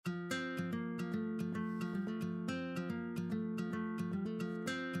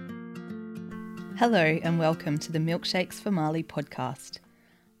Hello and welcome to the Milkshakes for Marleigh podcast.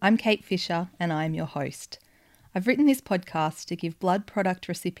 I'm Kate Fisher and I'm your host. I've written this podcast to give blood product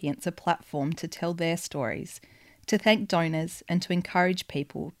recipients a platform to tell their stories, to thank donors and to encourage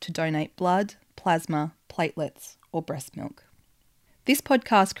people to donate blood, plasma, platelets or breast milk. This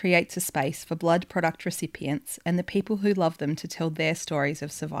podcast creates a space for blood product recipients and the people who love them to tell their stories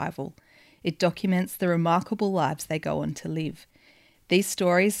of survival. It documents the remarkable lives they go on to live. These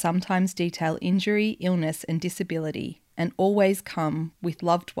stories sometimes detail injury, illness and disability and always come with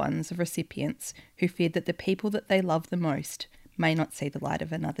loved ones of recipients who fear that the people that they love the most may not see the light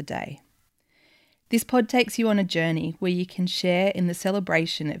of another day. This pod takes you on a journey where you can share in the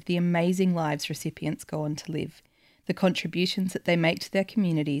celebration of the amazing lives recipients go on to live, the contributions that they make to their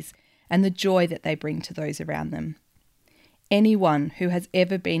communities and the joy that they bring to those around them. Anyone who has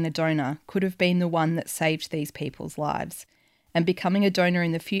ever been a donor could have been the one that saved these people's lives. And becoming a donor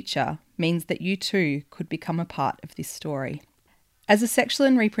in the future means that you too could become a part of this story. As a sexual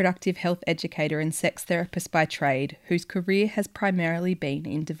and reproductive health educator and sex therapist by trade, whose career has primarily been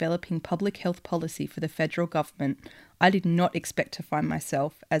in developing public health policy for the federal government, I did not expect to find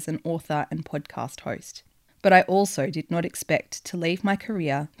myself as an author and podcast host. But I also did not expect to leave my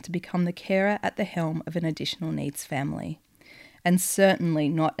career to become the carer at the helm of an additional needs family. And certainly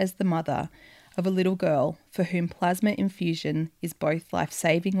not as the mother of a little girl for whom plasma infusion is both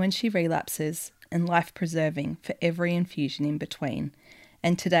life-saving when she relapses and life-preserving for every infusion in between.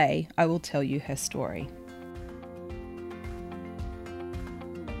 And today I will tell you her story.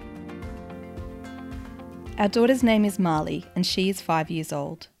 Our daughter's name is Marleigh and she is 5 years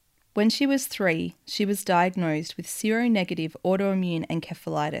old. When she was 3, she was diagnosed with seronegative autoimmune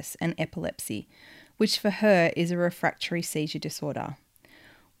encephalitis and epilepsy, which for her is a refractory seizure disorder.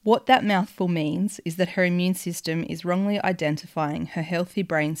 What that mouthful means is that her immune system is wrongly identifying her healthy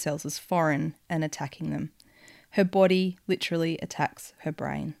brain cells as foreign and attacking them. Her body literally attacks her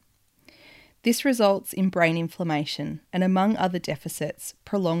brain. This results in brain inflammation and, among other deficits,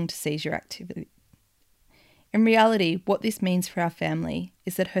 prolonged seizure activity. In reality, what this means for our family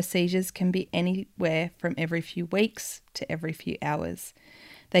is that her seizures can be anywhere from every few weeks to every few hours.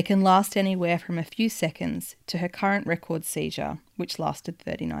 They can last anywhere from a few seconds to her current record seizure, which lasted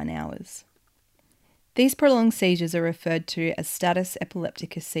 39 hours. These prolonged seizures are referred to as status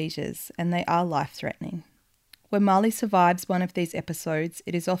epilepticus seizures, and they are life-threatening. When Marleigh survives one of these episodes,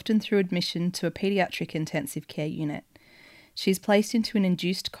 it is often through admission to a paediatric intensive care unit. She is placed into an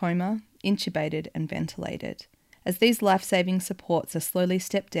induced coma, intubated and ventilated. As these life-saving supports are slowly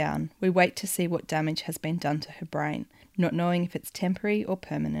stepped down, we wait to see what damage has been done to her brain, not knowing if it's temporary or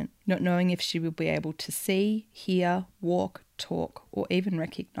permanent, not knowing if she will be able to see, hear, walk, talk, or even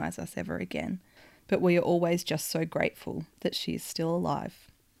recognise us ever again. But we are always just so grateful that she is still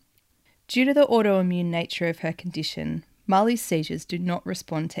alive. Due to the autoimmune nature of her condition, Marleigh's seizures do not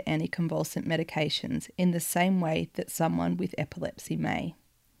respond to anticonvulsant medications in the same way that someone with epilepsy may.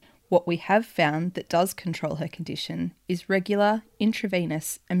 What we have found that does control her condition is regular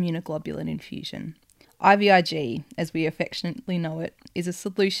intravenous immunoglobulin infusion. IVIG, as we affectionately know it, is a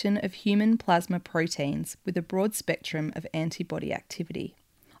solution of human plasma proteins with a broad spectrum of antibody activity.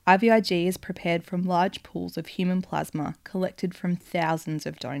 IVIG is prepared from large pools of human plasma collected from thousands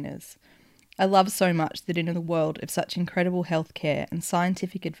of donors. I love so much that in a world of such incredible healthcare and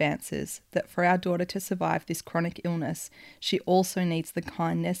scientific advances that for our daughter to survive this chronic illness, she also needs the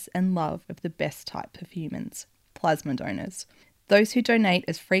kindness and love of the best type of humans, plasma donors. Those who donate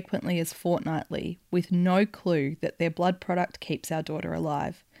as frequently as fortnightly with no clue that their blood product keeps our daughter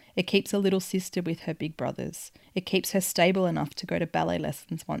alive. It keeps a little sister with her big brothers. It keeps her stable enough to go to ballet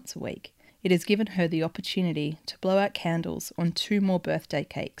lessons once a week. It has given her the opportunity to blow out candles on 2 more birthday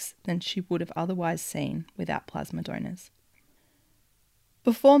cakes than she would have otherwise seen without plasma donors.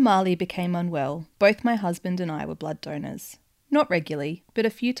 Before Marleigh became unwell, both my husband and I were blood donors. Not regularly, but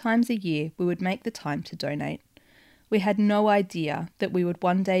a few times a year we would make the time to donate. We had no idea that we would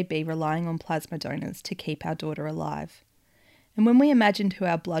one day be relying on plasma donors to keep our daughter alive. And when we imagined who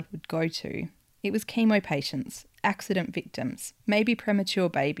our blood would go to, it was chemo patients, accident victims, maybe premature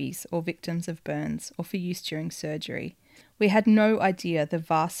babies or victims of burns or for use during surgery. We had no idea the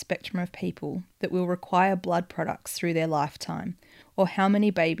vast spectrum of people that will require blood products through their lifetime or how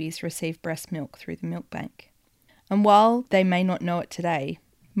many babies receive breast milk through the milk bank. And while they may not know it today,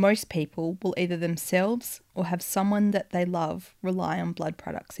 most people will either themselves or have someone that they love rely on blood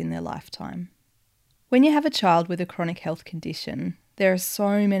products in their lifetime. When you have a child with a chronic health condition, there are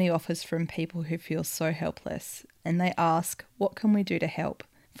so many offers from people who feel so helpless, and they ask, what can we do to help?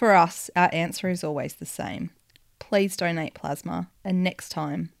 For us, our answer is always the same. Please donate plasma, and next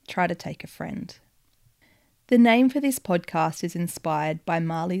time, try to take a friend. The name for this podcast is inspired by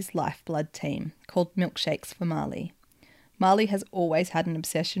Marleigh's Lifeblood team, called Milkshakes for Marleigh. Marleigh has always had an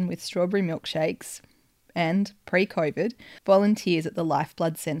obsession with strawberry milkshakes, and pre-COVID, volunteers at the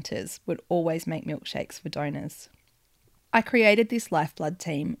Lifeblood centres would always make milkshakes for donors. I created this Lifeblood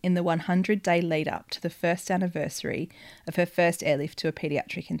team in the 100-day lead up to the first anniversary of her first airlift to a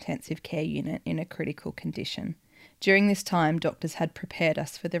paediatric intensive care unit in a critical condition. During this time, doctors had prepared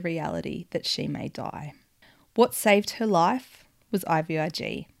us for the reality that she may die. What saved her life was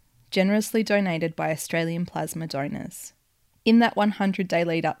IVIG, generously donated by Australian plasma donors. In that 100-day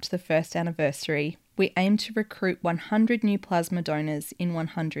lead up to the first anniversary, we aimed to recruit 100 new plasma donors in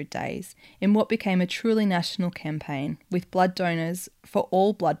 100 days in what became a truly national campaign with blood donors for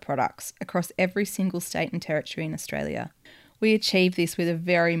all blood products across every single state and territory in Australia. We achieved this with a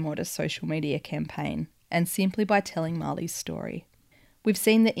very modest social media campaign and simply by telling Marleigh's story. We've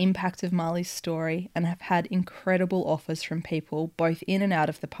seen the impact of Marleigh's story and have had incredible offers from people both in and out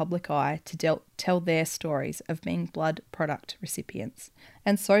of the public eye to tell their stories of being blood product recipients.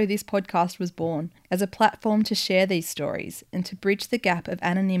 And so this podcast was born as a platform to share these stories and to bridge the gap of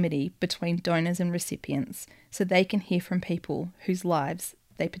anonymity between donors and recipients so they can hear from people whose lives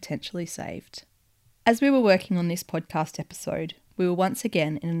they potentially saved. As we were working on this podcast episode, we were once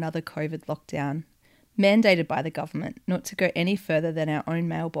again in another COVID lockdown, mandated by the government not to go any further than our own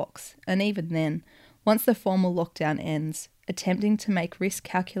mailbox, and even then, once the formal lockdown ends, attempting to make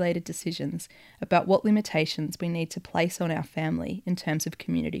risk-calculated decisions about what limitations we need to place on our family in terms of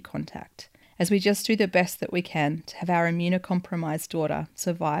community contact, as we just do the best that we can to have our immunocompromised daughter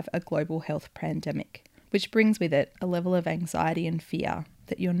survive a global health pandemic, which brings with it a level of anxiety and fear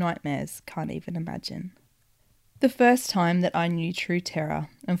that your nightmares can't even imagine. The first time that I knew true terror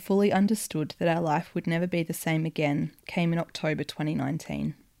and fully understood that our life would never be the same again came in October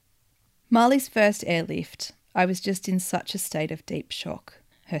 2019. Marleigh's first airlift, I was just in such a state of deep shock.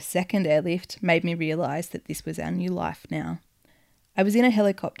 Her second airlift made me realise that this was our new life now. I was in a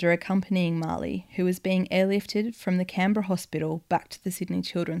helicopter accompanying Marleigh, who was being airlifted from the Canberra Hospital back to the Sydney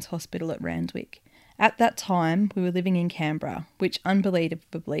Children's Hospital at Randwick. At that time, we were living in Canberra, which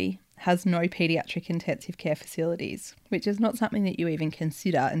unbelievably has no paediatric intensive care facilities, which is not something that you even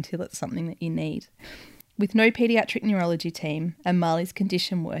consider until it's something that you need. With no paediatric neurology team and Marleigh's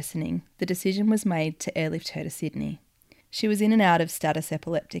condition worsening, the decision was made to airlift her to Sydney. She was in and out of status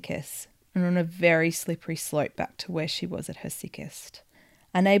epilepticus and on a very slippery slope back to where she was at her sickest,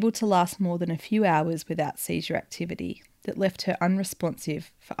 unable to last more than a few hours without seizure activity that left her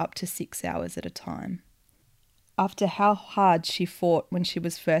unresponsive for up to 6 hours at a time. After how hard she fought when she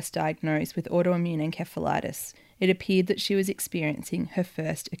was first diagnosed with autoimmune encephalitis, it appeared that she was experiencing her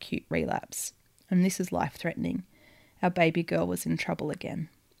first acute relapse, and this is life-threatening. Our baby girl was in trouble again.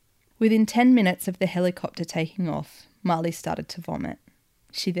 Within 10 minutes of the helicopter taking off, Marleigh started to vomit.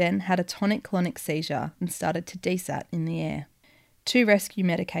 She then had a tonic-clonic seizure and started to desat in the air. 2 rescue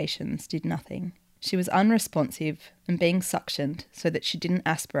medications did nothing. She was unresponsive and being suctioned so that she didn't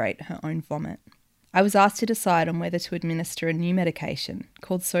aspirate her own vomit. I was asked to decide on whether to administer a new medication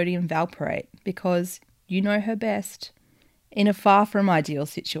called sodium valproate because you know her best. In a far from ideal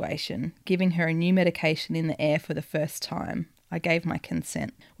situation, giving her a new medication in the air for the first time, I gave my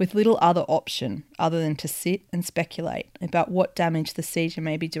consent, with little other option other than to sit and speculate about what damage the seizure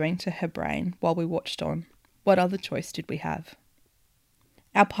may be doing to her brain while we watched on. What other choice did we have?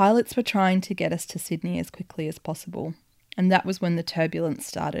 Our pilots were trying to get us to Sydney as quickly as possible, and that was when the turbulence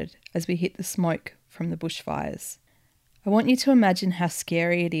started as we hit the smoke from the bushfires. I want you to imagine how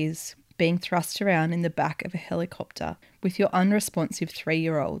scary it is being thrust around in the back of a helicopter with your unresponsive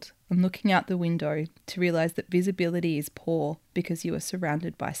 3-year-old and looking out the window to realise that visibility is poor because you are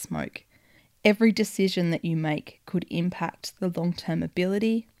surrounded by smoke. Every decision that you make could impact the long-term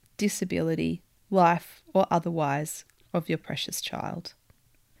ability, disability, life or otherwise of your precious child.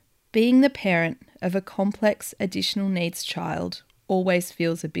 Being the parent of a complex additional needs child always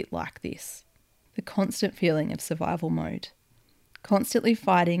feels a bit like this. The constant feeling of survival mode. Constantly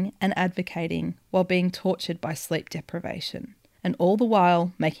fighting and advocating while being tortured by sleep deprivation. And all the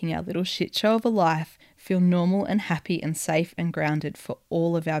while making our little shit show of a life feel normal and happy and safe and grounded for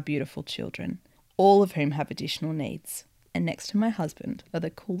all of our beautiful children. All of whom have additional needs. And next to my husband are the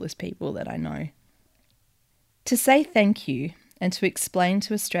coolest people that I know. To say thank you and to explain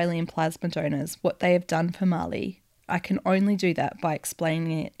to Australian plasma donors what they have done for Marleigh, I can only do that by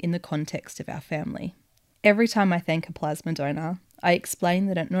explaining it in the context of our family. Every time I thank a plasma donor, I explain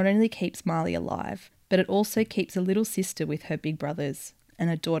that it not only keeps Marleigh alive, but it also keeps a little sister with her big brothers and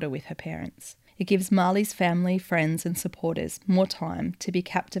a daughter with her parents. It gives Marleigh's family, friends and supporters more time to be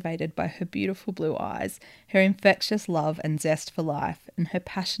captivated by her beautiful blue eyes, her infectious love and zest for life, and her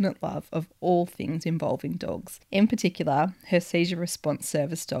passionate love of all things involving dogs, in particular her seizure response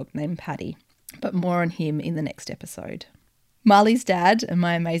service dog named Paddy, but more on him in the next episode. Marleigh's dad and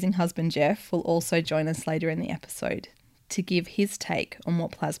my amazing husband Geoff will also join us later in the episode to give his take on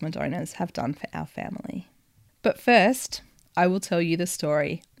what plasma donors have done for our family. But first, I will tell you the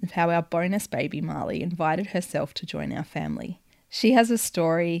story of how our bonus baby Marleigh invited herself to join our family. She has a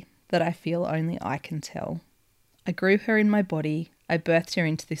story that I feel only I can tell. I grew her in my body, I birthed her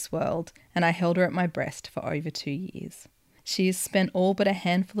into this world, and I held her at my breast for over 2 years. She has spent all but a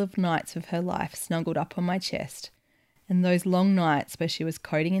handful of nights of her life snuggled up on my chest, and those long nights where she was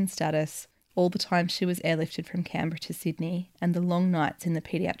coding in status, all the time she was airlifted from Canberra to Sydney, and the long nights in the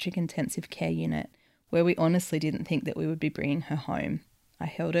paediatric intensive care unit, where we honestly didn't think that we would be bringing her home. I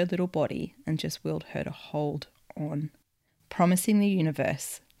held her little body and just willed her to hold on, promising the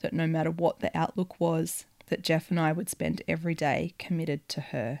universe that no matter what the outlook was, that Geoff and I would spend every day committed to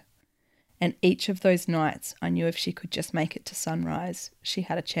her. And each of those nights, I knew if she could just make it to sunrise, she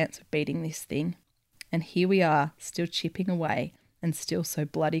had a chance of beating this thing. And here we are, still chipping away, and still so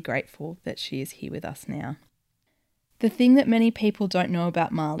bloody grateful that she is here with us now. The thing that many people don't know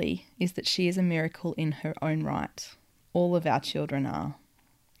about Marleigh is that she is a miracle in her own right. All of our children are.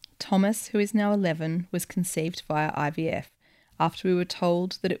 Thomas, who is now 11, was conceived via IVF after we were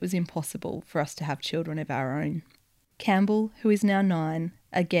told that it was impossible for us to have children of our own. Campbell, who is now 9,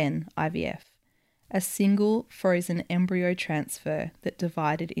 again IVF. A single frozen embryo transfer that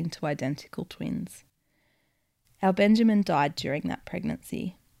divided into identical twins. Our Benjamin died during that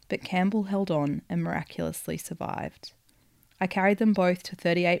pregnancy, but Campbell held on and miraculously survived. I carried them both to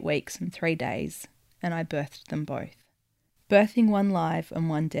 38 weeks and 3 days, and I birthed them both. Birthing one live and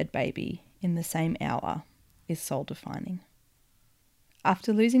one dead baby in the same hour is soul-defining.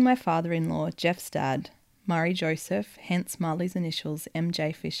 After losing my father-in-law, Geoff's dad, Murray Joseph, hence Marleigh's initials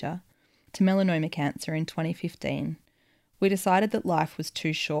MJ Fisher, to melanoma cancer in 2015, we decided that life was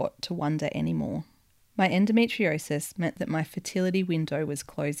too short to wonder anymore. My endometriosis meant that my fertility window was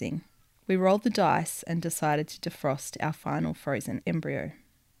closing. We rolled the dice and decided to defrost our final frozen embryo.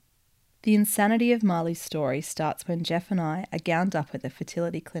 The insanity of Marleigh's story starts when Geoff and I are gowned up at the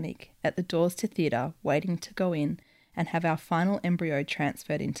fertility clinic at the doors to theatre, waiting to go in and have our final embryo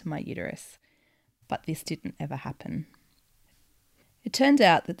transferred into my uterus. But this didn't ever happen. It turned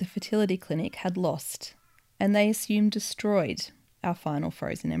out that the fertility clinic had lost, and they assumed destroyed, our final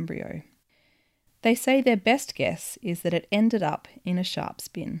frozen embryo. They say their best guess is that it ended up in a sharps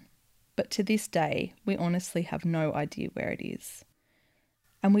bin, but to this day we honestly have no idea where it is.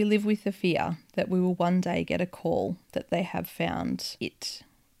 And we live with the fear that we will one day get a call that they have found it,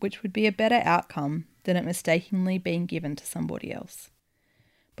 which would be a better outcome than it mistakenly being given to somebody else,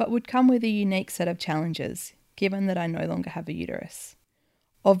 but would come with a unique set of challenges, given that I no longer have a uterus.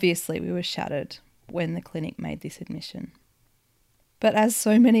 Obviously we were shattered when the clinic made this admission. But as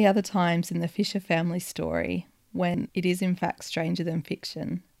so many other times in the Fisher family story, when it is in fact stranger than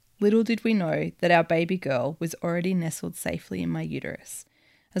fiction, little did we know that our baby girl was already nestled safely in my uterus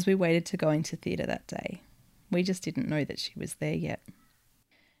as we waited to go into theatre that day. We just didn't know that she was there yet.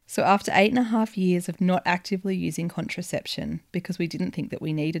 So after 8.5 years of not actively using contraception because we didn't think that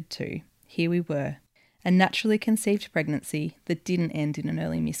we needed to, here we were, a naturally conceived pregnancy that didn't end in an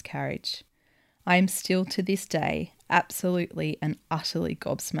early miscarriage. I am still to this day absolutely and utterly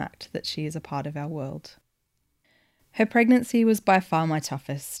gobsmacked that she is a part of our world. Her pregnancy was by far my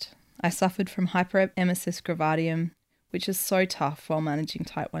toughest. I suffered from hyperemesis gravidarum, which is so tough while managing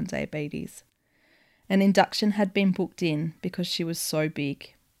type 1 diabetes. An induction had been booked in because she was so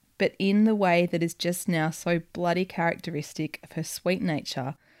big, but in the way that is just now so bloody characteristic of her sweet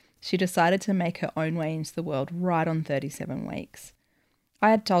nature, she decided to make her own way into the world right on 37 weeks. I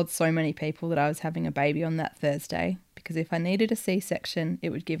had told so many people that I was having a baby on that Thursday, because if I needed a C-section,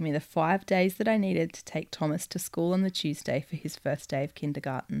 it would give me the 5 days that I needed to take Thomas to school on the Tuesday for his first day of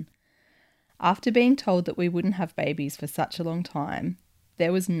kindergarten. After being told that we wouldn't have babies for such a long time,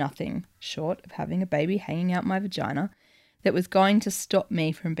 there was nothing, short of having a baby hanging out my vagina, that was going to stop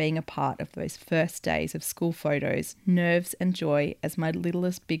me from being a part of those first days of school photos, nerves and joy as my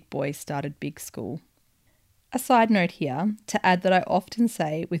littlest big boy started big school. A side note here, to add that I often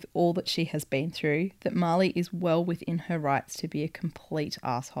say with all that she has been through, that Marleigh is well within her rights to be a complete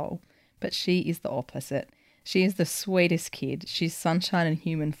asshole, but she is the opposite. She is the sweetest kid, she's sunshine in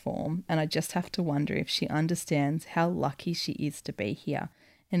human form, and I just have to wonder if she understands how lucky she is to be here,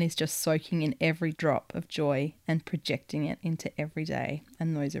 and is just soaking in every drop of joy and projecting it into every day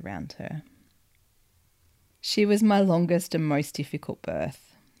and those around her. She was my longest and most difficult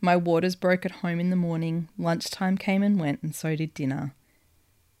birth. My waters broke at home in the morning, lunchtime came and went, and so did dinner.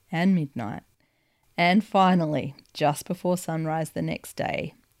 And midnight. And finally, just before sunrise the next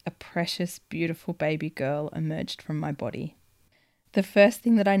day, a precious, beautiful baby girl emerged from my body. The first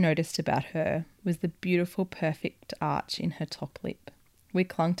thing that I noticed about her was the beautiful, perfect arch in her top lip. We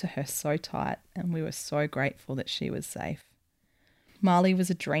clung to her so tight, and we were so grateful that she was safe. Marleigh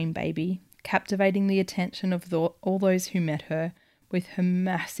was a dream baby, captivating the attention of all those who met her with her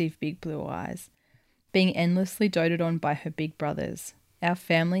massive big blue eyes. Being endlessly doted on by her big brothers, our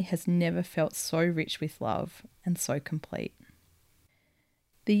family has never felt so rich with love and so complete.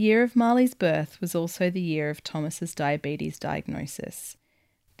 The year of Marleigh's birth was also the year of Thomas's diabetes diagnosis.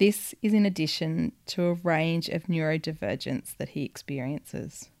 This is in addition to a range of neurodivergence that he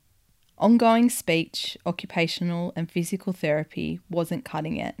experiences. Ongoing speech, occupational and physical therapy wasn't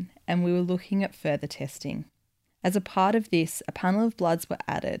cutting it, and we were looking at further testing. As a part of this, a panel of bloods were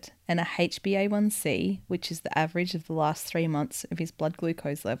added, and a HbA1c, which is the average of the last 3 months of his blood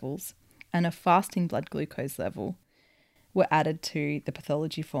glucose levels, and a fasting blood glucose level were added to the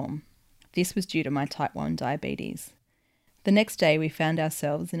pathology form. This was due to my type 1 diabetes. The next day, we found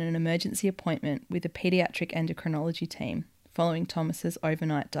ourselves in an emergency appointment with a paediatric endocrinology team following Thomas's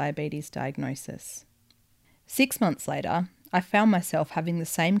overnight diabetes diagnosis. 6 months later, I found myself having the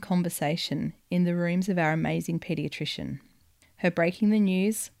same conversation in the rooms of our amazing paediatrician. Her breaking the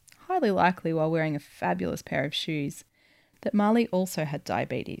news, highly likely while wearing a fabulous pair of shoes, that Marleigh also had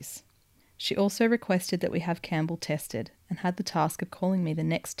diabetes. She also requested that we have Campbell tested and had the task of calling me the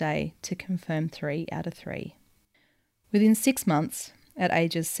next day to confirm 3 out of 3. Within 6 months, at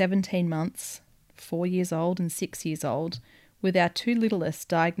ages 17 months, 4 years old and 6 years old, with our 2 littlest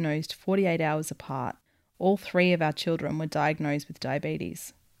diagnosed 48 hours apart, all 3 of our children were diagnosed with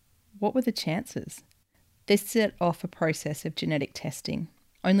diabetes. What were the chances? This set off a process of genetic testing.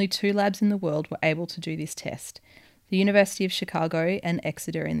 Only 2 labs in the world were able to do this test, the University of Chicago and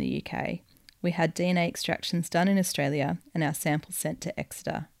Exeter in the UK. We had DNA extractions done in Australia and our samples sent to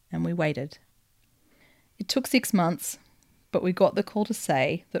Exeter, and we waited. It took 6 months, but we got the call to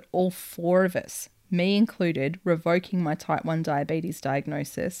say that all 4 of us, me included, revoking my type 1 diabetes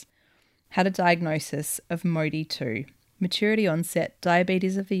diagnosis, had a diagnosis of MODY2, maturity onset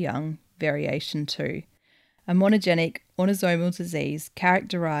diabetes of the young, variation 2, a monogenic autosomal disease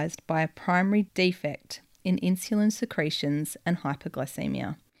characterised by a primary defect in insulin secretions and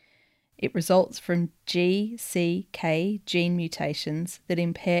hyperglycemia. It results from GCK gene mutations that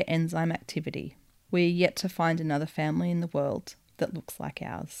impair enzyme activity. We are yet to find another family in the world that looks like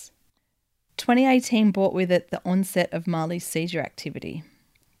ours. 2018 brought with it the onset of Marleigh's seizure activity.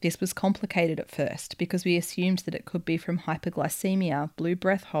 This was complicated at first because we assumed that it could be from hyperglycemia, blue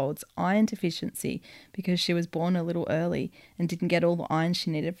breath holds, iron deficiency because she was born a little early and didn't get all the iron she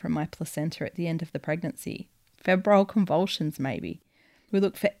needed from my placenta at the end of the pregnancy. Febrile convulsions maybe. We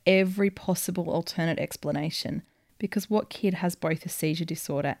looked for every possible alternate explanation because what kid has both a seizure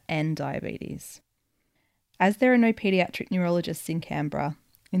disorder and diabetes? As there are no paediatric neurologists in Canberra,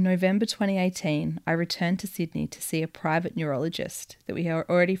 in November 2018, I returned to Sydney to see a private neurologist that we had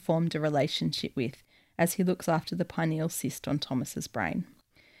already formed a relationship with as he looks after the pineal cyst on Thomas's brain.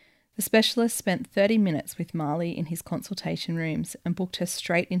 The specialist spent 30 minutes with Marleigh in his consultation rooms and booked her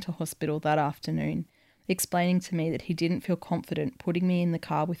straight into hospital that afternoon, explaining to me that he didn't feel confident putting me in the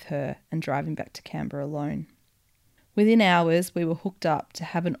car with her and driving back to Canberra alone. Within hours, we were hooked up to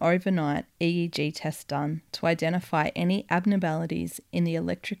have an overnight EEG test done to identify any abnormalities in the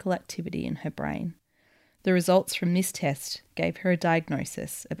electrical activity in her brain. The results from this test gave her a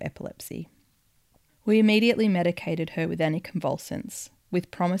diagnosis of epilepsy. We immediately medicated her with anticonvulsants,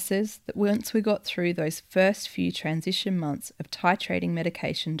 with promises that once we got through those first few transition months of titrating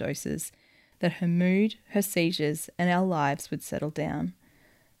medication doses, that her mood, her seizures, and our lives would settle down.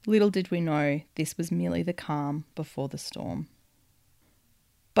 Little did we know this was merely the calm before the storm.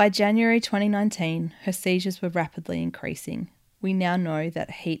 By January 2019, her seizures were rapidly increasing. We now know that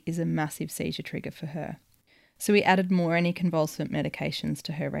heat is a massive seizure trigger for her. So we added more anticonvulsant medications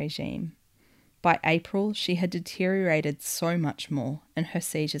to her regime. By April, she had deteriorated so much more and her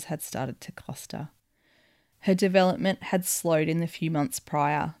seizures had started to cluster. Her development had slowed in the few months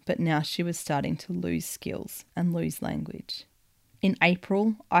prior, but now she was starting to lose skills and lose language. In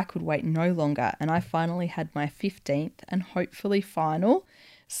April, I could wait no longer and I finally had my 15th and hopefully final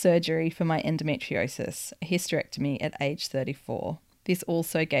surgery for my endometriosis, a hysterectomy at age 34. This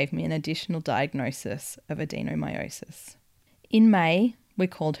also gave me an additional diagnosis of adenomyosis. In May, we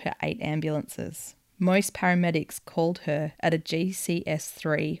called her 8 ambulances. Most paramedics called her at a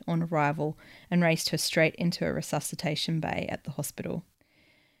GCS3 on arrival and raced her straight into a resuscitation bay at the hospital.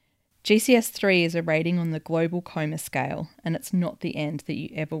 GCS3 is a rating on the global coma scale, and it's not the end that you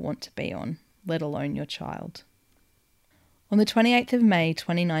ever want to be on, let alone your child. On the 28th of May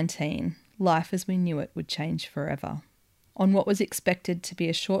 2019, life as we knew it would change forever. On what was expected to be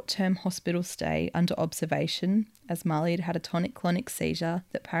a short-term hospital stay under observation, as Marleigh had had a tonic-clonic seizure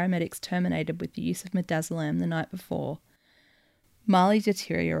that paramedics terminated with the use of midazolam the night before, Marleigh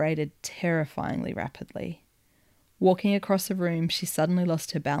deteriorated terrifyingly rapidly. Walking across a room, she suddenly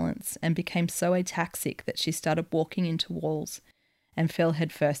lost her balance and became so ataxic that she started walking into walls and fell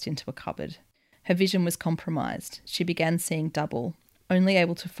headfirst into a cupboard. Her vision was compromised. She began seeing double, only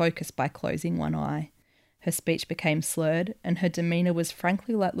able to focus by closing one eye. Her speech became slurred, and her demeanour was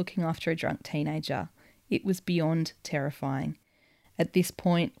frankly like looking after a drunk teenager. It was beyond terrifying. At this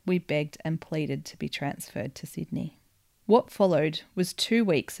point, we begged and pleaded to be transferred to Sydney. What followed was 2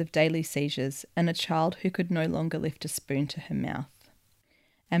 weeks of daily seizures and a child who could no longer lift a spoon to her mouth.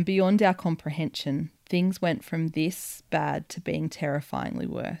 And beyond our comprehension, things went from this bad to being terrifyingly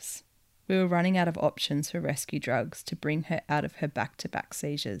worse. We were running out of options for rescue drugs to bring her out of her back-to-back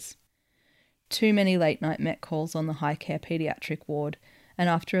seizures. Too many late-night Met calls on the high care paediatric ward, and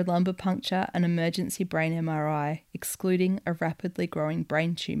after a lumbar puncture and emergency brain MRI, excluding a rapidly growing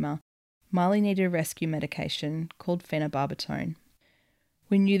brain tumour, Marleigh needed a rescue medication called phenobarbital.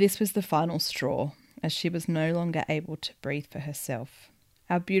 We knew this was the final straw, as she was no longer able to breathe for herself.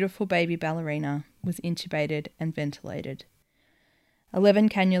 Our beautiful baby ballerina was intubated and ventilated. 11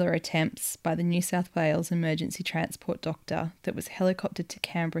 cannula attempts by the New South Wales emergency transport doctor that was helicoptered to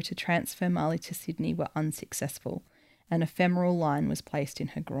Canberra to transfer Marleigh to Sydney were unsuccessful, and a femoral line was placed in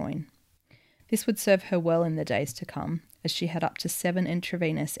her groin. This would serve her well in the days to come, as she had up to 7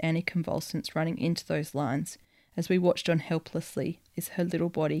 intravenous anticonvulsants running into those lines, as we watched on helplessly as her little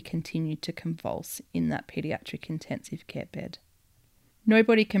body continued to convulse in that paediatric intensive care bed.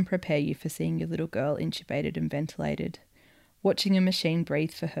 Nobody can prepare you for seeing your little girl intubated and ventilated. Watching a machine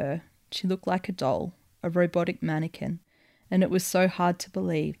breathe for her, she looked like a doll, a robotic mannequin, and it was so hard to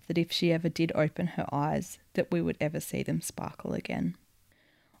believe that if she ever did open her eyes, that we would ever see them sparkle again.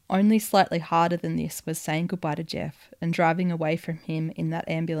 Only slightly harder than this was saying goodbye to Geoff and driving away from him in that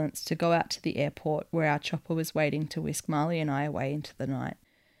ambulance to go out to the airport where our chopper was waiting to whisk Marleigh and I away into the night.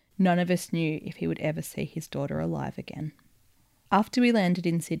 None of us knew if he would ever see his daughter alive again. After we landed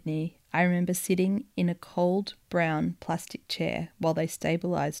in Sydney, I remember sitting in a cold, brown plastic chair while they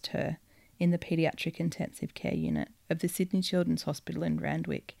stabilised her in the paediatric intensive care unit of the Sydney Children's Hospital in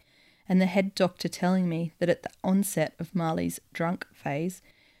Randwick, and the head doctor telling me that at the onset of Marleigh's drunk phase,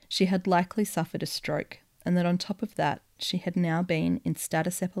 she had likely suffered a stroke, and that on top of that, she had now been in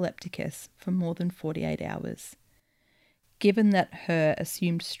status epilepticus for more than 48 hours. Given that her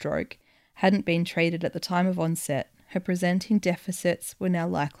assumed stroke hadn't been treated at the time of onset, her presenting deficits were now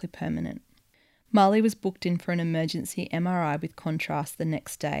likely permanent. Marleigh was booked in for an emergency MRI with contrast the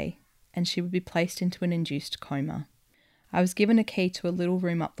next day, and she would be placed into an induced coma. I was given a key to a little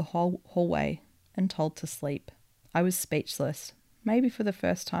room up the hallway and told to sleep. I was speechless, maybe for the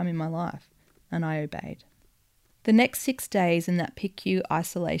first time in my life, and I obeyed. The next 6 days in that PICU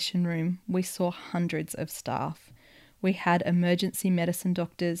isolation room, we saw hundreds of staff. We had emergency medicine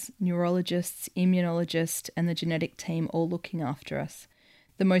doctors, neurologists, immunologists, and the genetic team all looking after us.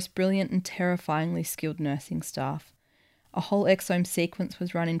 The most brilliant and terrifyingly skilled nursing staff. A whole exome sequence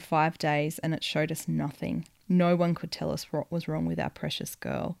was run in 5 days and it showed us nothing. No one could tell us what was wrong with our precious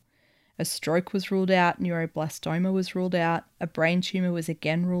girl. A stroke was ruled out, neuroblastoma was ruled out, a brain tumour was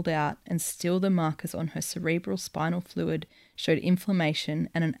again ruled out, and still the markers on her cerebral spinal fluid showed inflammation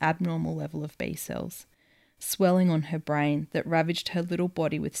and an abnormal level of B cells. Swelling on her brain that ravaged her little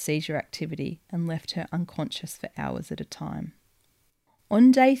body with seizure activity and left her unconscious for hours at a time.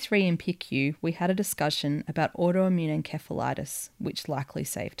 On day 3 in PICU, we had a discussion about autoimmune encephalitis, which likely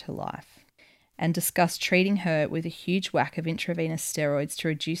saved her life, and discussed treating her with a huge whack of intravenous steroids to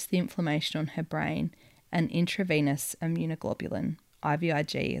reduce the inflammation on her brain and intravenous immunoglobulin,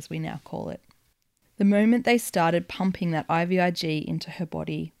 IVIG as we now call it. The moment they started pumping that IVIG into her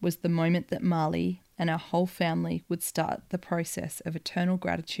body was the moment that Marleigh and our whole family would start the process of eternal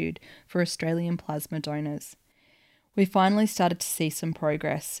gratitude for Australian plasma donors. We finally started to see some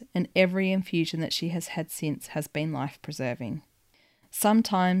progress, and every infusion that she has had since has been life-preserving.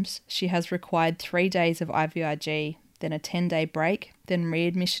 Sometimes she has required 3 days of IVIG, then a 10-day break, then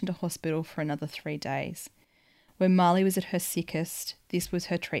readmission to hospital for another 3 days. When Marleigh was at her sickest, this was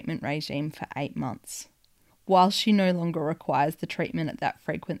her treatment regime for 8 months. While she no longer requires the treatment at that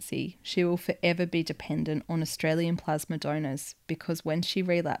frequency, she will forever be dependent on Australian plasma donors because when she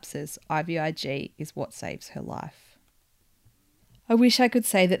relapses, IVIG is what saves her life. I wish I could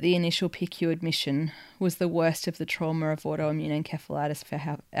say that the initial PICU admission was the worst of the trauma of autoimmune encephalitis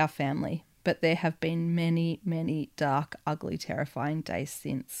for our family, but there have been many, many dark, ugly, terrifying days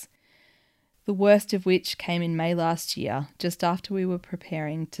since. The worst of which came in May last year, just after we were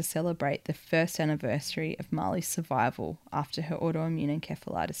preparing to celebrate the first anniversary of Marleigh's survival after her autoimmune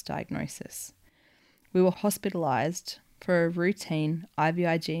encephalitis diagnosis. We were hospitalised for a routine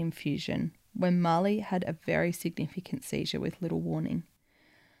IVIG infusion when Marleigh had a very significant seizure with little warning.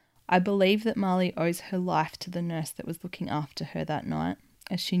 I believe that Marleigh owes her life to the nurse that was looking after her that night,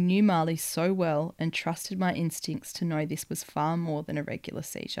 as she knew Marleigh so well and trusted my instincts to know this was far more than a regular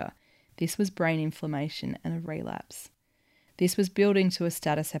seizure. This was brain inflammation and a relapse. This was building to a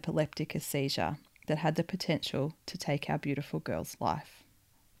status epilepticus seizure that had the potential to take our beautiful girl's life.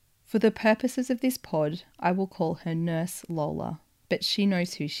 For the purposes of this pod, I will call her Nurse Lola, but she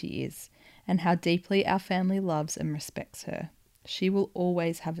knows who she is and how deeply our family loves and respects her. She will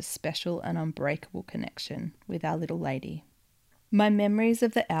always have a special and unbreakable connection with our little lady. My memories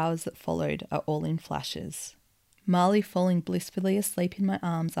of the hours that followed are all in flashes. Marleigh falling blissfully asleep in my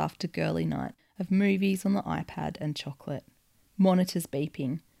arms after girly night of movies on the iPad and chocolate. Monitors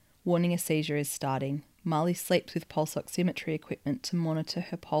beeping, warning a seizure is starting. Marleigh sleeps with pulse oximetry equipment to monitor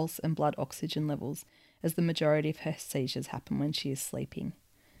her pulse and blood oxygen levels, as the majority of her seizures happen when she is sleeping.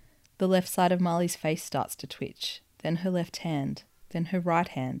 The left side of Marleigh's face starts to twitch, then her left hand, then her right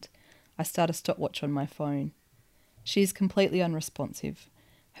hand. I start a stopwatch on my phone. She is completely unresponsive.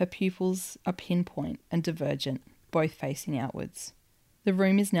 Her pupils are pinpoint and divergent, both facing outwards. The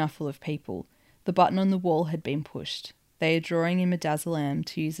room is now full of people. The button on the wall had been pushed. They are drawing in midazolam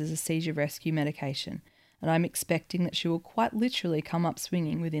to use as a seizure rescue medication, and I'm expecting that she will quite literally come up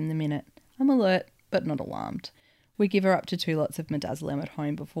swinging within the minute. I'm alert, but not alarmed. We give her up to 2 lots of midazolam at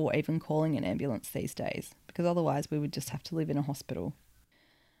home before even calling an ambulance these days, because otherwise we would just have to live in a hospital.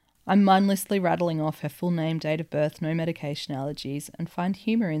 I'm mindlessly rattling off her full name, date of birth, no medication allergies, and find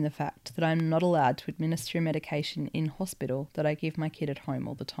humour in the fact that I'm not allowed to administer a medication in hospital that I give my kid at home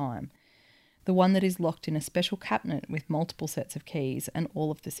all the time. The one that is locked in a special cabinet with multiple sets of keys and all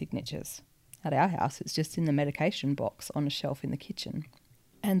of the signatures. At our house, it's just in the medication box on a shelf in the kitchen,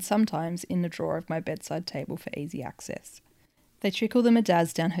 and sometimes in the drawer of my bedside table for easy access. They trickle the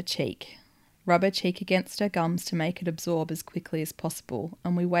midaz down her cheek, rub her cheek against her gums to make it absorb as quickly as possible,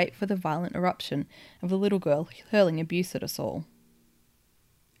 and we wait for the violent eruption of the little girl hurling abuse at us all.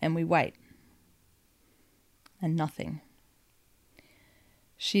 And we wait. And nothing.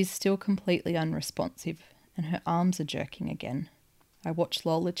 She is still completely unresponsive, and her arms are jerking again. I watch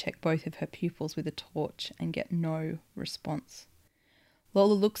Lola check both of her pupils with a torch and get no response.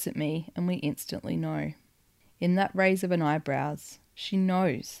 Lola looks at me, and we instantly know. In that raise of an eyebrows, she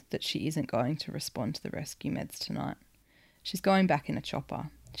knows that she isn't going to respond to the rescue meds tonight. She's going back in a chopper.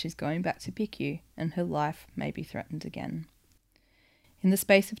 She's going back to PICU, and her life may be threatened again. In the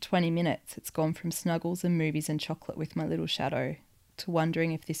space of 20 minutes, it's gone from snuggles and movies and chocolate with my little shadow to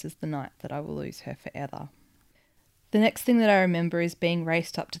wondering if this is the night that I will lose her forever. The next thing that I remember is being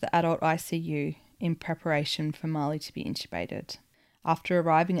raced up to the adult ICU in preparation for Marleigh to be intubated. After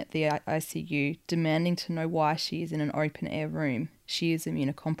arriving at the ICU, demanding to know why she is in an open-air room, she is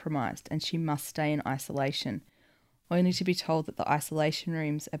immunocompromised and she must stay in isolation, only to be told that the isolation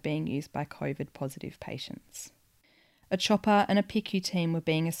rooms are being used by COVID-positive patients. A chopper and a PICU team were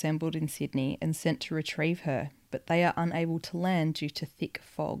being assembled in Sydney and sent to retrieve her, but they are unable to land due to thick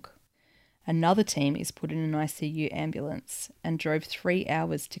fog. Another team is put in an ICU ambulance and drove 3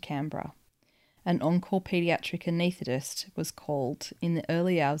 hours to Canberra. An on-call paediatric anaesthetist was called in the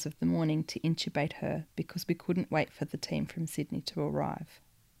early hours of the morning to intubate her because we couldn't wait for the team from Sydney to arrive.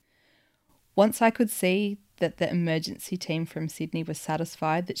 Once I could see that the emergency team from Sydney was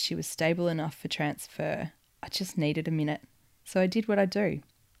satisfied that she was stable enough for transfer, I just needed a minute. So I did what I do.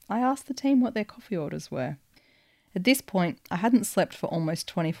 I asked the team what their coffee orders were. At this point, I hadn't slept for almost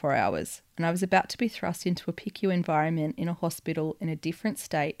 24 hours, and I was about to be thrust into a PICU environment in a hospital in a different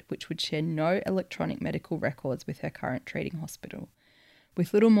state which would share no electronic medical records with her current treating hospital.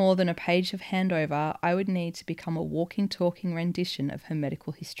 With little more than a page of handover, I would need to become a walking, talking rendition of her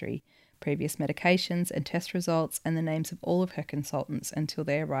medical history, previous medications and test results, and the names of all of her consultants until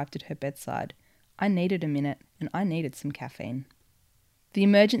they arrived at her bedside. I needed a minute, and I needed some caffeine. The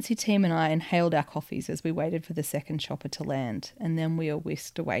emergency team and I inhaled our coffees as we waited for the second chopper to land, and then we were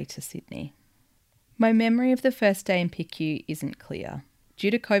whisked away to Sydney. My memory of the first day in PICU isn't clear. Due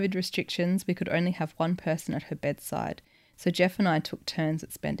to COVID restrictions, we could only have one person at her bedside, so Geoff and I took turns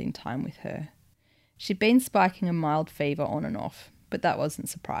at spending time with her. She'd been spiking a mild fever on and off, but that wasn't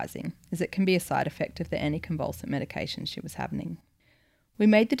surprising, as it can be a side effect of the anticonvulsant medication she was having. We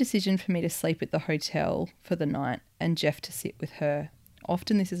made the decision for me to sleep at the hotel for the night and Geoff to sit with her.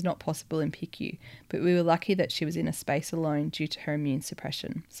 Often this is not possible in PICU, but we were lucky that she was in a space alone due to her immune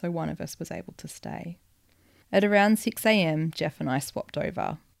suppression, so one of us was able to stay. At around 6 a.m, Geoff and I swapped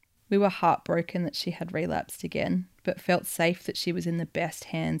over. We were heartbroken that she had relapsed again, but felt safe that she was in the best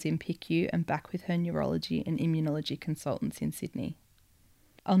hands in PICU and back with her neurology and immunology consultants in Sydney.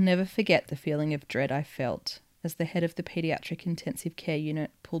 I'll never forget the feeling of dread I felt as the head of the paediatric intensive care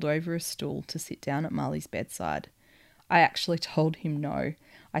unit pulled over a stool to sit down at Marleigh's bedside. I actually told him no.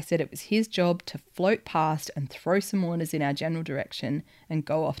 I said it was his job to float past and throw some orders in our general direction and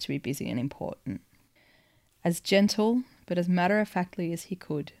go off to be busy and important. As gentle, but as matter-of-factly as he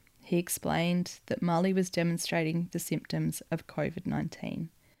could, he explained that Marleigh was demonstrating the symptoms of COVID-19.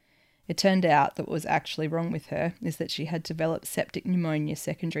 It turned out that what was actually wrong with her is that she had developed septic pneumonia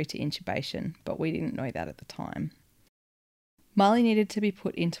secondary to intubation, but we didn't know that at the time. Marleigh needed to be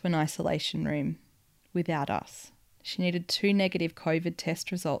put into an isolation room without us. She needed 2 negative COVID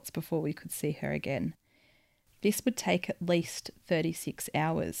test results before we could see her again. This would take at least 36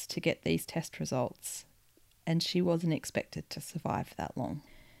 hours to get these test results, and she wasn't expected to survive that long.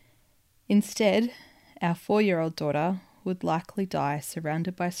 Instead, our 4-year-old daughter would likely die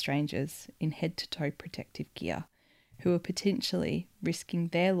surrounded by strangers in head-to-toe protective gear who were potentially risking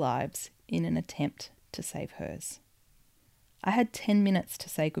their lives in an attempt to save hers. I had 10 minutes to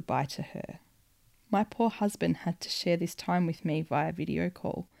say goodbye to her. My poor husband had to share this time with me via video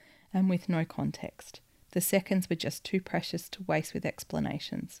call and with no context. The seconds were just too precious to waste with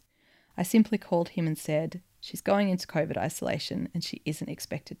explanations. I simply called him and said, "She's going into COVID isolation and she isn't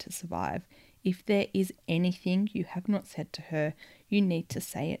expected to survive. If there is anything you have not said to her, you need to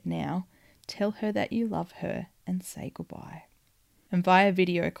say it now. Tell her that you love her and say goodbye." And via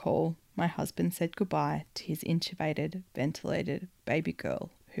video call, my husband said goodbye to his intubated, ventilated baby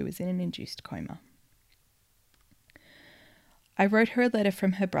girl who was in an induced coma. I wrote her a letter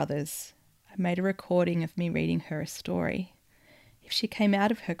from her brothers. I made a recording of me reading her a story. If she came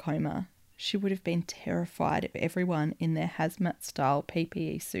out of her coma, she would have been terrified of everyone in their hazmat-style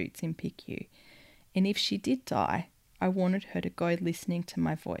PPE suits in PICU. And if she did die, I wanted her to go listening to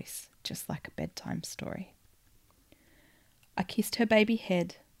my voice, just like a bedtime story. I kissed her baby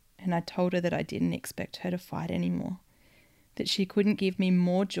head, and I told her that I didn't expect her to fight anymore, that she couldn't give me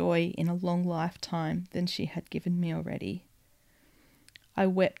more joy in a long lifetime than she had given me already. I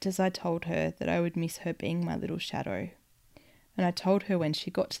wept as I told her that I would miss her being my little shadow. And I told her when she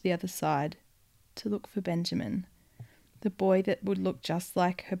got to the other side to look for Benjamin, the boy that would look just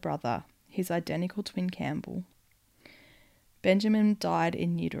like her brother, his identical twin Campbell. Benjamin died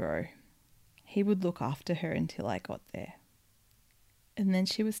in utero. He would look after her until I got there. And then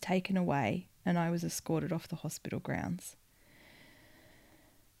she was taken away and I was escorted off the hospital grounds.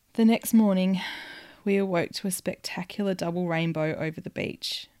 The next morning, we awoke to a spectacular double rainbow over the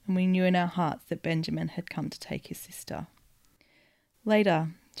beach, and we knew in our hearts that Benjamin had come to take his sister.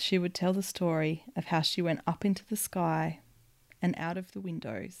 Later, she would tell the story of how she went up into the sky and out of the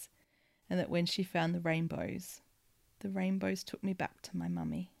windows, and that when she found the rainbows took me back to my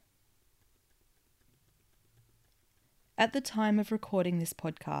mummy. At the time of recording this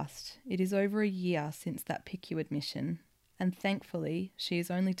podcast, it is over a year since that PICU admission, and thankfully she has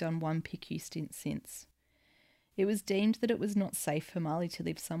only done 1 PICU stint since. It was deemed that it was not safe for Marleigh to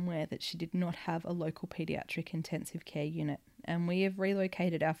live somewhere that she did not have a local paediatric intensive care unit, and we have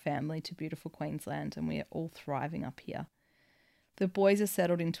relocated our family to beautiful Queensland and we are all thriving up here. The boys are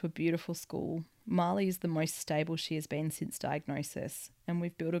settled into a beautiful school. Marleigh is the most stable she has been since diagnosis, and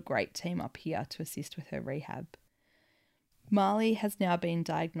we've built a great team up here to assist with her rehab. Marleigh has now been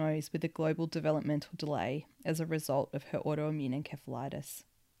diagnosed with a global developmental delay as a result of her autoimmune encephalitis.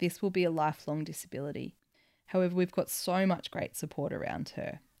 This will be a lifelong disability. However, we've got so much great support around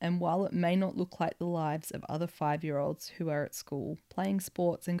her, and while it may not look like the lives of other 5-year-olds who are at school, playing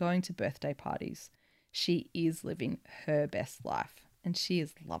sports and going to birthday parties, she is living her best life, and she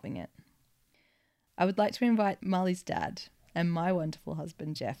is loving it. I would like to invite Marleigh's dad and my wonderful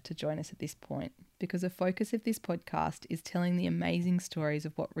husband Geoff to join us at this point, because the focus of this podcast is telling the amazing stories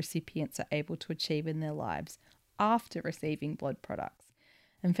of what recipients are able to achieve in their lives after receiving blood products.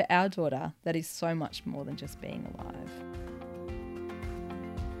 And for our daughter, that is so much more than just being alive.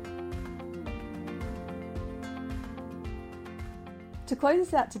 To close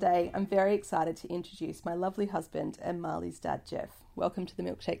us out today, I'm very excited to introduce my lovely husband and Marleigh's dad, Geoff. Welcome to the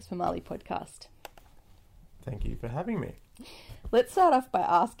Milkshakes for Marleigh podcast. Thank you for having me. Let's start off by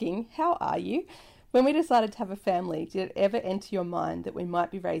asking, how are you? When we decided to have a family, did it ever enter your mind that we might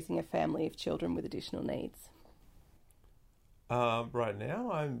be raising a family of children with additional needs? Right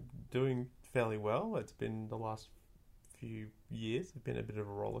now, I'm doing fairly well. It's been the last few years. It's been a bit of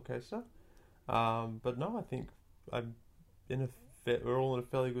a roller coaster. But no, I think we're all in a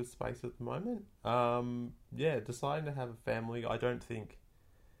fairly good space at the moment. Deciding to have a family, I don't think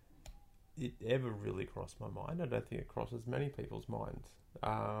it ever really crossed my mind. I don't think it crosses many people's minds.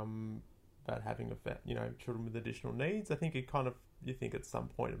 About having children with additional needs. I think you think at some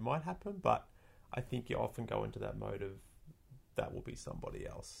point it might happen, but I think you often go into that mode of that will be somebody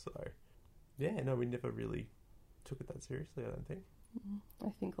else. So, we never really took it that seriously, I don't think. I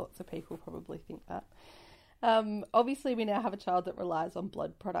think lots of people probably think that. Obviously, we now have a child that relies on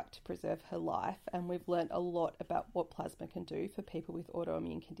blood product to preserve her life, and we've learnt a lot about what plasma can do for people with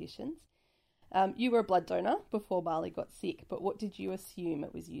autoimmune conditions. You were a blood donor before Marleigh got sick, but what did you assume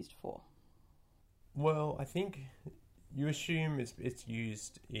it was used for? Well, I think you assume it's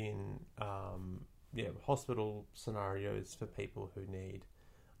used in hospital scenarios for people who need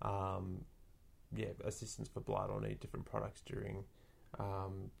assistance for blood or need different products during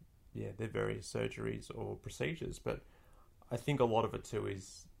their various surgeries or procedures. But I think a lot of it too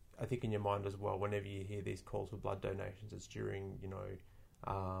is, I think in your mind as well, whenever you hear these calls for blood donations, it's during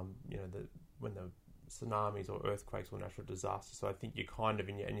when the tsunamis or earthquakes or natural disasters. So I think you kind of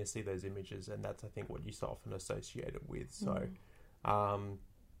and you see those images, and that's I think what you so often associate it with. So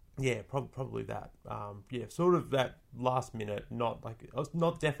probably that. Sort of that last minute,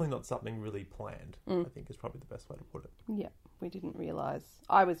 definitely not something really planned. I think is probably the best way to put it. Yeah, we didn't realise.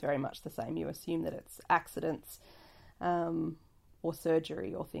 I was very much the same. You assume that it's accidents or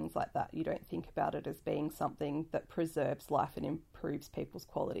surgery or things like that. You don't think about it as being something that preserves life and improves people's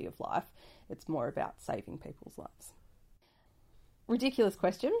quality of life. It's more about saving people's lives. Ridiculous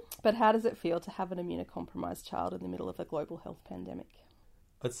question, but how does it feel to have an immunocompromised child in the middle of a global health pandemic?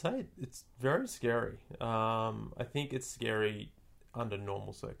 I'd say it's very scary. I think it's scary under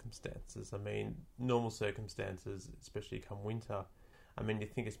normal circumstances. I mean, normal circumstances, especially come winter. I mean, you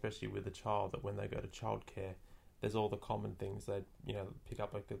think especially with a child that when they go to childcare, there's all the common things that, pick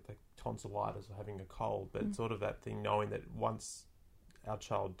up like tonsillitis or having a cold, but sort of that thing knowing that once our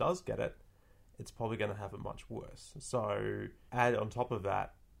child does get it, it's probably going to have it much worse. So add on top of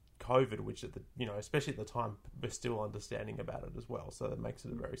that, COVID, which at the, especially at the time, we're still understanding about it as well. So that makes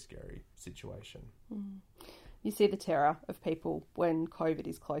it a very scary situation. You see the terror of people when COVID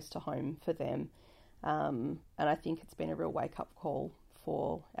is close to home for them. And I think it's been a real wake-up call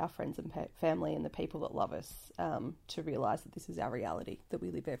for our friends and family and the people that love us to realise that this is our reality, that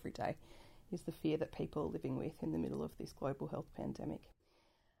we live every day, is the fear that people are living with in the middle of this global health pandemic.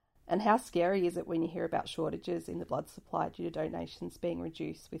 And how scary is it when you hear about shortages in the blood supply due to donations being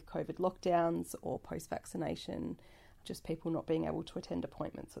reduced with COVID lockdowns or post-vaccination, just people not being able to attend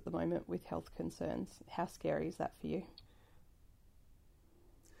appointments at the moment with health concerns? How scary is that for you?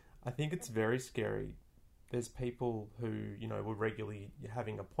 I think it's very scary. There's people who, were regularly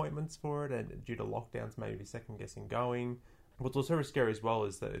having appointments for it and due to lockdowns maybe second-guessing going. What's also scary as well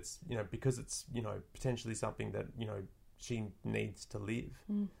is that it's, because it's, potentially something that, she needs to live.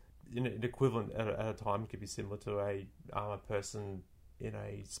 An equivalent at a time could be similar to a person in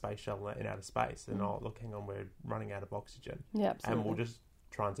a space shuttle in outer space. And, look, hang on, we're running out of oxygen. Yeah, absolutely. And we'll just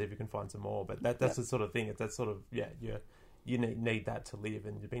try and see if we can find some more. But that's the sort of thing. It's that sort of, you need that to live.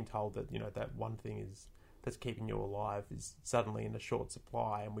 And you're being told that, that one thing that's keeping you alive is suddenly in a short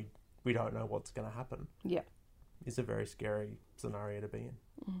supply, and we don't know what's going to happen. Yeah. It's a very scary scenario to be in.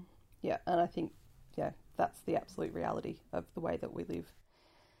 Yeah, and I think, that's the absolute reality of the way that we live.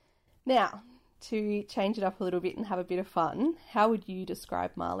 Now, to change it up a little bit and have a bit of fun, how would you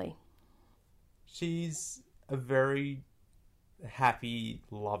describe Marleigh? She's a very happy,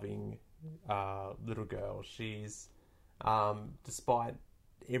 loving little girl. She's, despite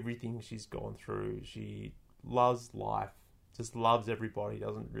everything she's gone through, she loves life, just loves everybody,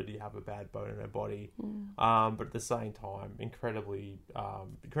 doesn't really have a bad bone in her body, but at the same time incredibly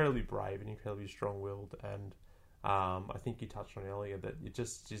brave and incredibly strong-willed. And I think you touched on earlier that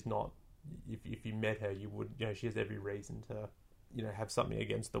she's not, if you met her, you would, she has every reason to, have something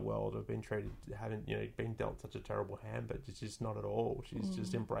against the world, or been been dealt such a terrible hand, but it's just not at all. She's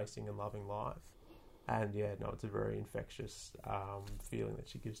just embracing and loving life. And it's a very infectious feeling that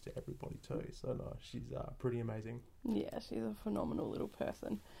she gives to everybody too. So no, she's pretty amazing. Yeah, she's a phenomenal little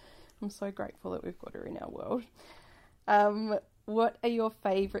person. I'm so grateful that we've got her in our world. What are your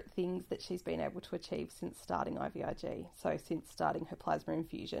favourite things that she's been able to achieve since starting IVIG? So since starting her plasma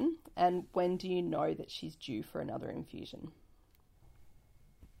infusion, and when do you know that she's due for another infusion?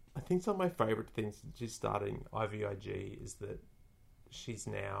 I think some of my favourite things since she's starting IVIG is that she's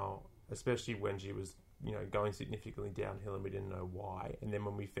now, especially when she was, going significantly downhill and we didn't know why, and then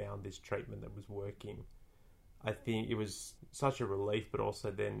when we found this treatment that was working, I think it was such a relief, but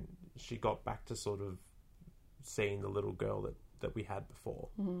also then she got back to sort of seeing the little girl that we had before.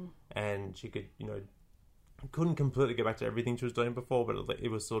 Mm. And she could, couldn't completely go back to everything she was doing before, but it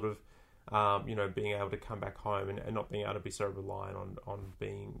was sort of, being able to come back home and not being able to be so reliant on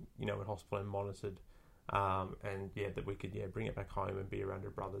being, in hospital and monitored. That we could, bring it back home and be around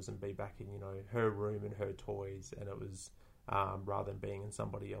her brothers and be back in, her room and her toys. And it was, rather than being in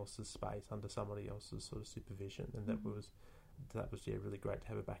somebody else's space under somebody else's sort of supervision. And that was really great to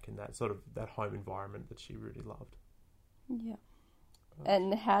have her back in that sort of that home environment that she really loved. Yeah.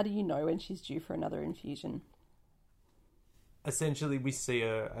 And how do you know when she's due for another infusion? Essentially, we see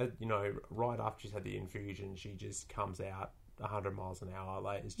her, right after she's had the infusion, she just comes out 100 miles an hour.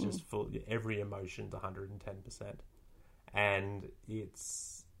 Like, it's just full, every emotion's 110%. And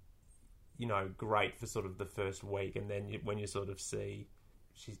it's, great for sort of the first week. And then when you sort of see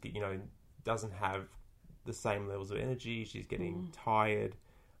she's, doesn't have the same levels of energy, she's getting tired.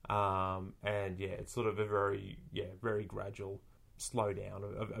 It's sort of a very gradual slow down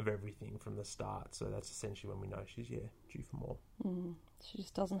of everything from the start. So that's essentially when we know she's due for more. She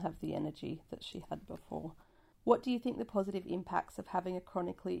just doesn't have the energy that she had before. What do you think the positive impacts of having a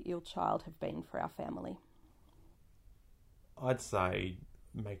chronically ill child have been for our family? I'd say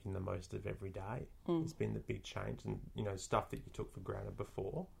making the most of every day has been the big change, and stuff that you took for granted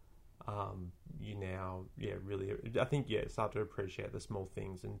before. You now really, I think start to appreciate the small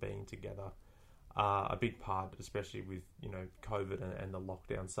things and being together. A big part, especially with, COVID and the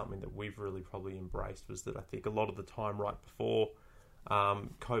lockdown, something that we've really probably embraced was that I think a lot of the time right before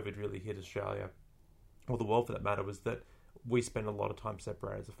COVID really hit Australia, or the world for that matter, was that we spend a lot of time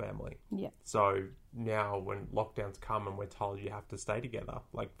separated as a family. Yeah. So now when lockdowns come and we're told you have to stay together,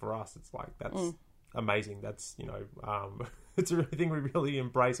 like for us, it's like, that's amazing. That's, it's a thing we really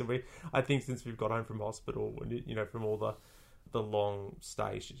embrace. And I think since we've got home from hospital, from all the long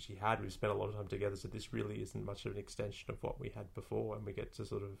stay she had, we've spent a lot of time together, so this really isn't much of an extension of what we had before, and we get to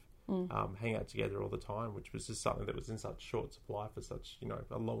sort of hang out together all the time, which was just something that was in such short supply for such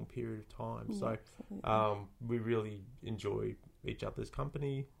a long period of time. So we really enjoy each other's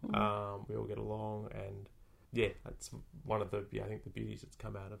company. We all get along, and that's one of the I think the beauties that's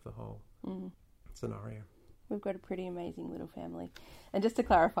come out of the whole scenario. We've got a pretty amazing little family. And just to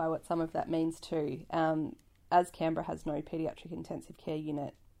clarify what some of that means too, as Canberra has no paediatric intensive care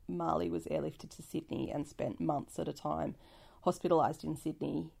unit, Marleigh was airlifted to Sydney and spent months at a time hospitalised in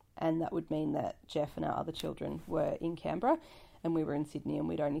Sydney, and that would mean that Geoff and our other children were in Canberra and we were in Sydney, and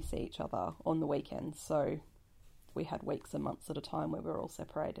we'd only see each other on the weekends. So we had weeks and months at a time where we were all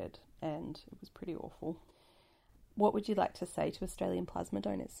separated, and it was pretty awful. What would you like to say to Australian plasma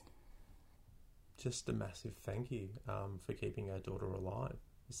donors? Just a massive thank you for keeping our daughter alive.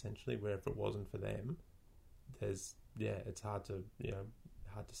 Essentially, wherever it wasn't for them, it's hard to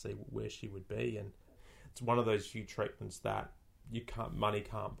see where she would be, and it's one of those few treatments that money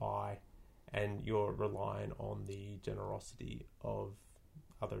can't buy, and you're relying on the generosity of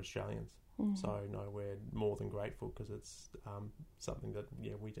other Australians. So no, we're more than grateful, because it's something that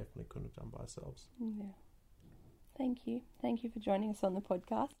we definitely couldn't have done by ourselves. Thank you for joining us on the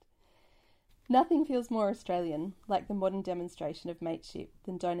podcast. Nothing feels more Australian, like the modern demonstration of mateship,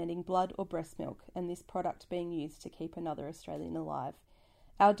 than donating blood or breast milk, and this product being used to keep another Australian alive.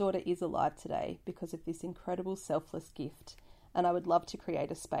 Our daughter is alive today because of this incredible selfless gift, and I would love to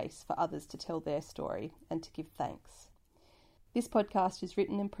create a space for others to tell their story and to give thanks. This podcast is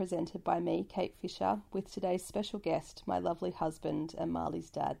written and presented by me, Kate Fisher, with today's special guest, my lovely husband and Marleigh's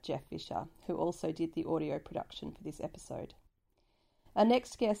dad, Geoff Fisher, who also did the audio production for this episode. Our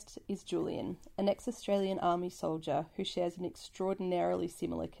next guest is Julian, an ex-Australian Army soldier who shares an extraordinarily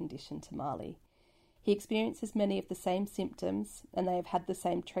similar condition to Marleigh. He experiences many of the same symptoms, and they have had the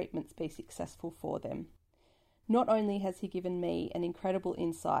same treatments be successful for them. Not only has he given me an incredible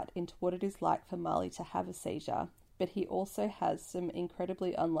insight into what it is like for Marleigh to have a seizure, but he also has some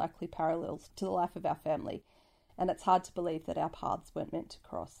incredibly unlikely parallels to the life of our family, and it's hard to believe that our paths weren't meant to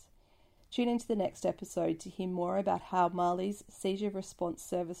cross. Tune into the next episode to hear more about how Marleigh's seizure response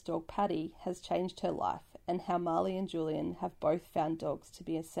service dog Paddy has changed her life, and how Marleigh and Julian have both found dogs to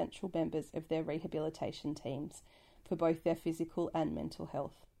be essential members of their rehabilitation teams for both their physical and mental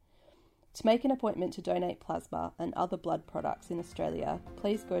health. To make an appointment to donate plasma and other blood products in Australia,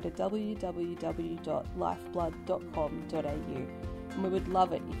 please go to www.lifeblood.com.au, and we would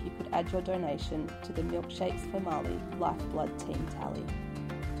love it if you could add your donation to the Milkshakes for Marleigh Lifeblood team tally.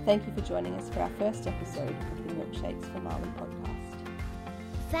 Thank you for joining us for our first episode of the Milkshakes for Marleigh podcast.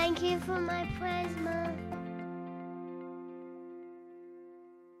 Thank you for my prayers,